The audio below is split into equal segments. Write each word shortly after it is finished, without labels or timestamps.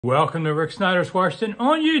Welcome to Rick Snider's Washington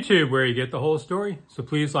on YouTube, where you get the whole story. So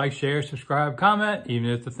please like, share, subscribe, comment, even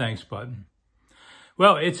hit the thanks button.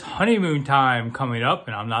 Well, it's honeymoon time coming up,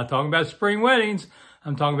 and I'm not talking about spring weddings.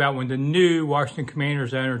 I'm talking about when the new Washington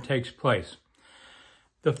Commanders owner takes place.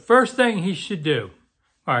 The first thing he should do,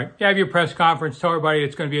 all right, you have your press conference, tell everybody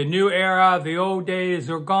it's going to be a new era, the old days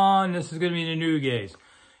are gone, this is going to be the new days.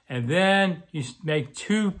 And then you make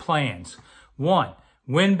two plans. One,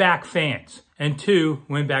 win back fans. And two,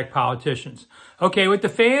 win back politicians. Okay, with the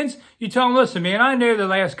fans, you tell them, listen, man, I know the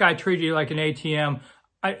last guy treated you like an ATM.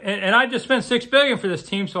 And I just spent $6 billion for this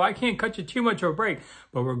team, so I can't cut you too much of a break.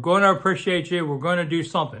 But we're going to appreciate you. We're going to do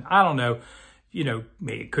something. I don't know. You know,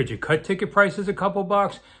 could you cut ticket prices a couple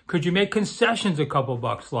bucks? Could you make concessions a couple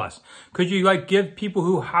bucks less? Could you, like, give people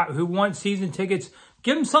who want season tickets,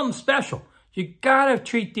 give them something special? You got to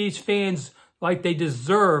treat these fans like they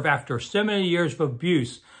deserve after so many years of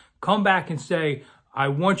abuse. Come back and say, I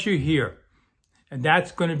want you here. And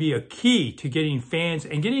that's going to be a key to getting fans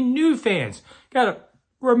and getting new fans. Got to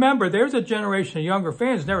remember, there's a generation of younger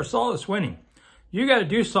fans never saw us winning. You got to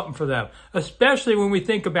do something for them, especially when we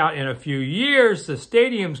think about in a few years, the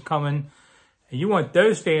stadium's coming, and you want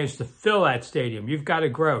those fans to fill that stadium. You've got to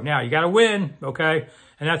grow. Now, you got to win, okay?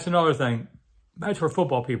 And that's another thing. That's for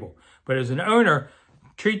football people. But as an owner,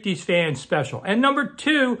 treat these fans special. And number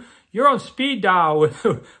two, you're on speed dial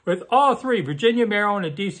with all three, Virginia, Maryland,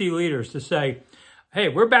 and D.C. leaders to say, hey,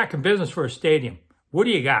 we're back in business for a stadium. What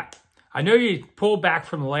do you got? I know you pulled back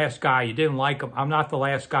from the last guy. You didn't like him. I'm not the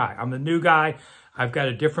last guy. I'm the new guy. I've got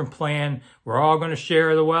a different plan. We're all going to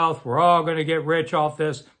share the wealth. We're all going to get rich off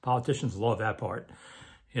this. Politicians love that part.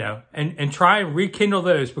 You know, and try and rekindle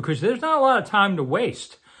those, because there's not a lot of time to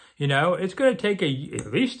waste. You know, it's going to take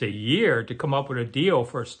at least a year to come up with a deal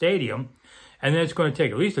for a stadium. And then it's going to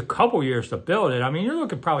take at least a couple years to build it. I mean, you're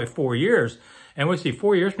looking probably 4 years. And we'll see,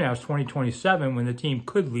 4 years from now is 2027 when the team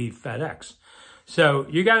could leave FedEx. So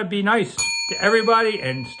you got to be nice to everybody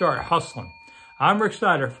and start hustling. I'm Rick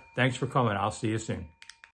Snider. Thanks for coming. I'll see you soon.